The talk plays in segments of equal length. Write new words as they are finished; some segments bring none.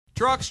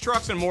Trucks,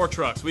 trucks, and more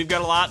trucks. We've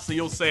got a lot, so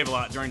you'll save a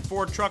lot during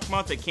Ford Truck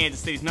Month at Kansas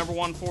City's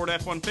 #1 Ford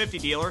F-150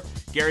 dealer,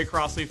 Gary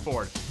Crossley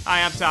Ford.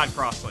 Hi, I'm Todd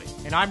Crossley.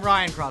 And I'm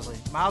Ryan Crossley.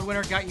 Mild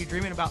winter got you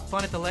dreaming about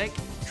fun at the lake?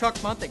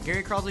 Truck Month at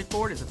Gary Crossley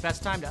Ford is the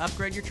best time to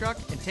upgrade your truck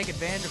and take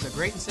advantage of the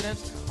great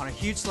incentives on a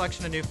huge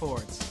selection of new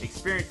Fords.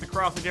 Experience the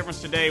Crossley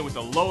difference today with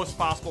the lowest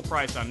possible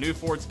price on new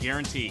Fords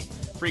guaranteed.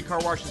 Free car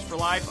washes for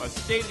life, a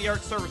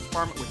state-of-the-art service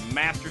department with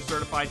master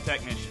certified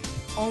technicians.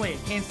 Only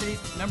at Kansas City's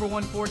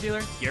 #1 Ford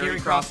dealer, Gary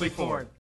Crossley Ford.